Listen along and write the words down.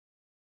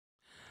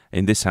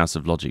In this House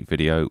of Logic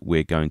video,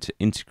 we're going to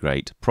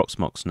integrate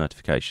Proxmox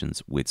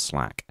notifications with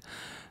Slack.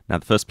 Now,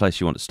 the first place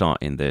you want to start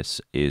in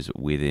this is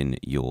within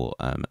your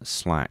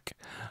Slack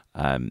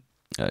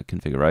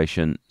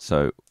configuration.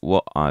 So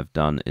what I've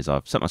done is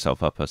I've set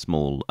myself up a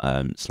small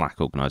Slack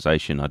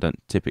organization. I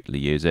don't typically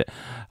use it,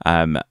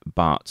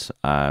 but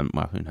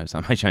well, who knows,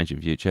 that may change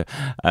in future.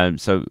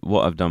 So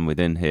what I've done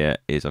within here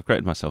is I've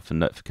created myself a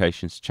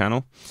notifications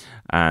channel,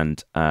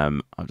 and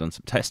I've done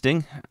some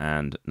testing,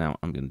 and now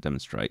I'm going to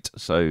demonstrate.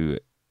 So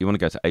you want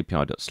to go to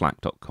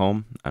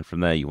api.slack.com, and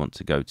from there you want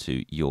to go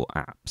to your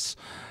apps.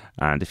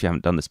 And if you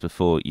haven't done this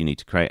before, you need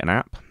to create an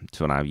app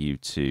to allow you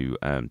to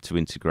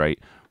integrate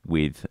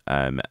with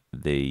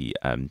the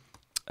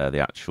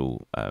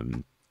actual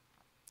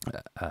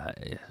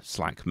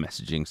Slack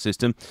messaging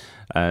system.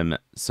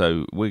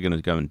 So we're going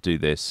to go and do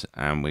this,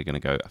 and we're going to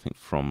go, I think,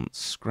 from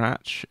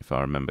scratch, if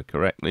I remember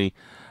correctly.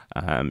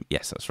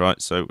 Yes, that's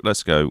right. So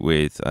let's go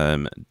with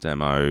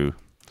demo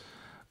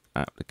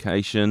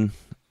application,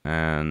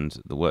 and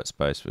the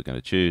workspace we're going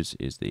to choose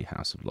is the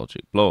House of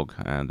Logic blog,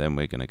 and then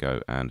we're going to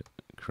go and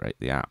create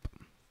the app.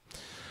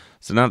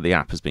 So now that the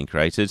app has been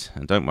created,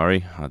 and don't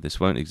worry, this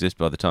won't exist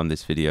by the time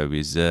this video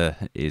is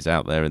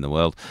out there in the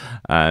world.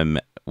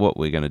 What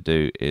we're going to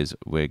do is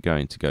we're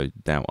going to go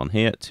down on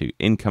here to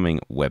incoming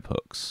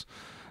webhooks.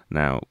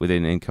 Now,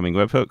 within incoming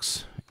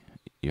webhooks,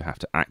 you have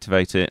to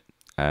activate it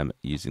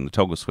using the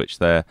toggle switch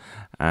there,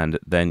 and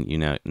then you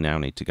now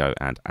need to go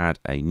and add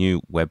a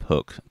new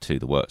webhook to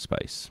the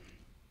workspace.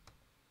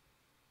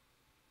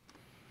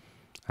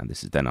 And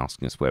this is then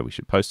asking us where we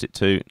should post it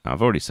to. Now,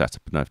 I've already set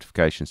up a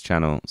notifications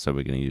channel, so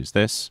we're going to use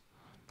this.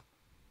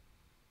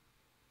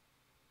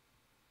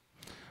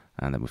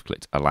 And then we've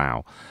clicked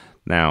allow.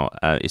 Now,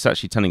 it's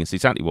actually telling us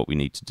exactly what we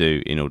need to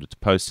do in order to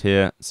post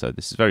here. So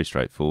this is very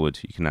straightforward.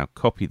 You can now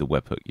copy the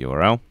webhook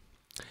URL.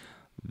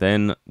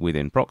 Then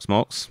within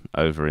Proxmox,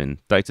 over in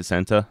Data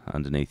Center,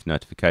 underneath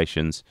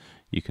notifications,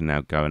 you can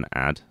now go and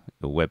add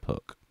your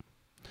webhook.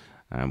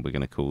 And we're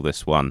going to call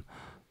this one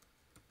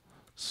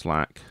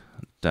Slack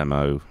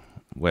demo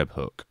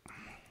webhook,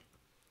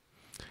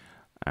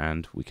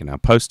 and we can now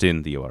post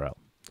in the URL.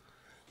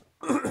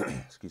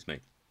 Excuse me.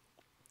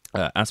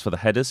 As for the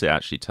headers, it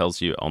actually tells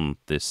you on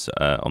this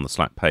on the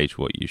Slack page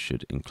what you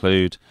should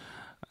include,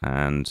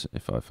 and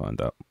if I find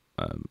that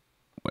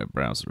web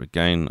browser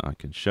again, I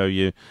can show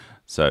you.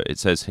 So it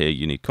says here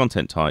you need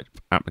content type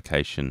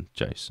application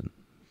JSON,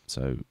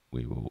 so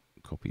we will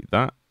copy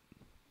that,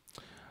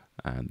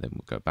 and then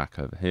we'll go back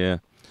over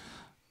here.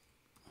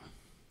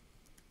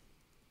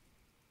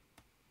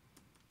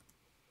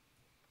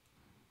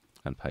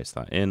 And paste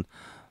that in.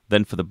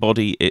 Then for the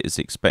body, it is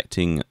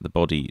expecting the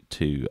body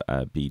to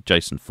be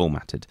JSON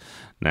formatted.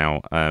 Now,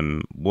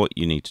 what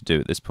you need to do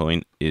at this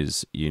point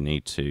is you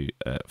need to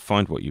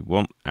find what you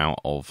want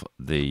out of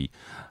the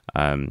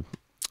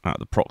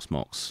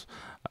Proxmox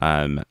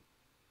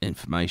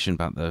information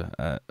about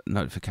the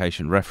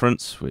notification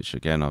reference, which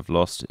again I've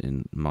lost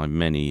in my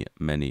many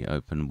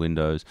open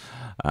windows,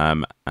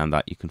 and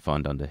that you can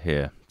find under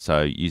here.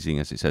 So using,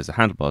 as it says, the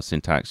handlebar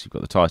syntax, you've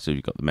got the title,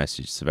 you've got the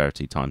message,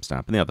 severity,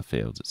 timestamp, and the other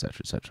fields, etc.,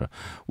 etc.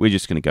 We're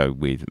just going to go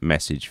with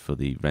message for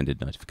the rendered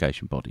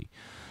notification body.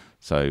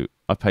 So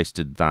I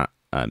pasted that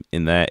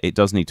in there. It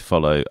does need to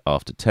follow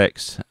after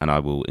text, and I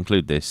will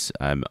include this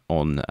on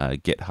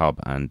GitHub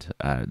and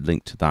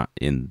link to that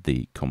in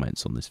the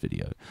comments on this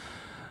video.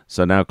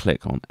 So now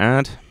click on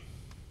add,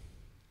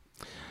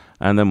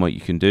 and then what you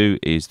can do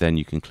is then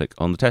you can click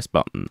on the test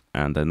button,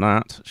 and then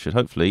that should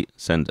hopefully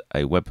send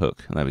a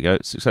webhook, and there we go,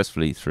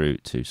 successfully through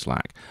to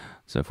Slack.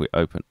 So if we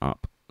open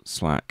up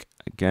Slack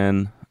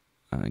again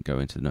and go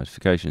into the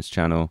notifications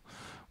channel,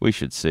 we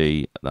should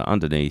see that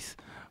underneath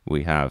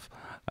we have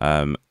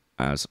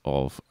as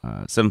of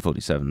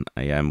 7:47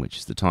 AM, which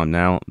is the time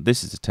now,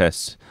 this is a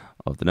test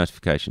of the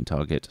notification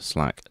target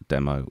Slack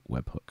demo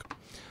webhook.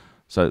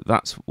 So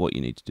that's what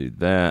you need to do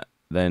there.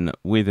 Then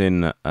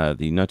within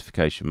the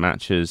notification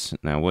matches,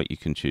 now what you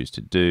can choose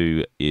to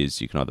do is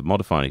you can either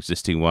modify an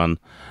existing one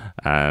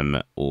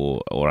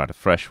or add a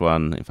fresh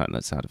one. In fact,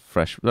 let's add a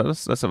fresh.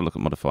 Let's have a look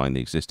at modifying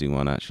the existing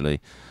one.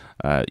 Actually,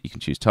 you can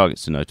choose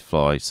targets to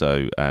notify.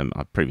 So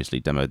I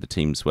previously demoed the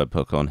Teams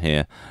webhook on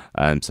here,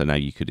 so now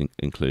you could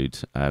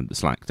include the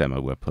Slack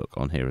demo webhook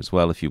on here as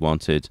well if you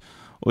wanted,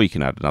 or you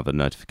can add another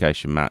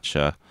notification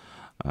matcher.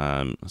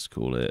 Let's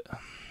call it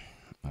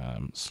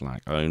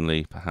Slack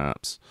only,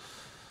 perhaps,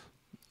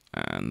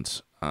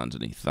 and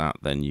underneath that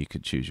then you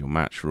could choose your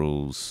match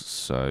rules.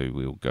 So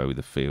we'll go with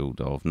the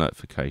field of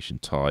notification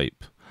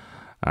type,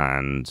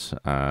 and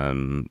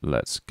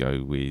let's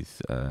go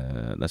with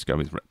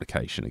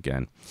replication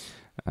again,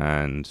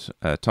 and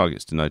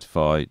targets to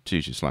notify.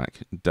 Choose your Slack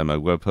demo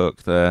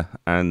webhook there,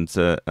 and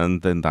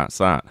then that's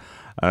that.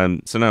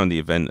 So now in the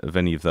event of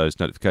any of those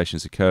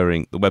notifications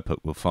occurring, the webhook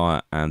will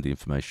fire and the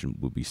information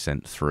will be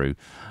sent through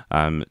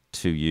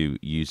to you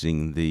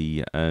using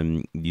the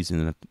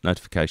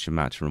notification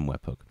matcher and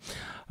webhook.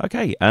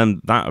 Okay,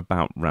 that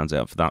about rounds it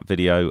out for that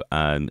video.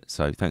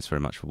 So thanks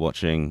very much for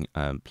watching.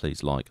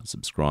 Please like and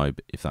subscribe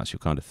if that's your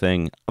kind of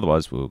thing.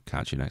 Otherwise, we'll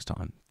catch you next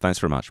time. Thanks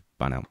very much.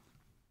 Bye now.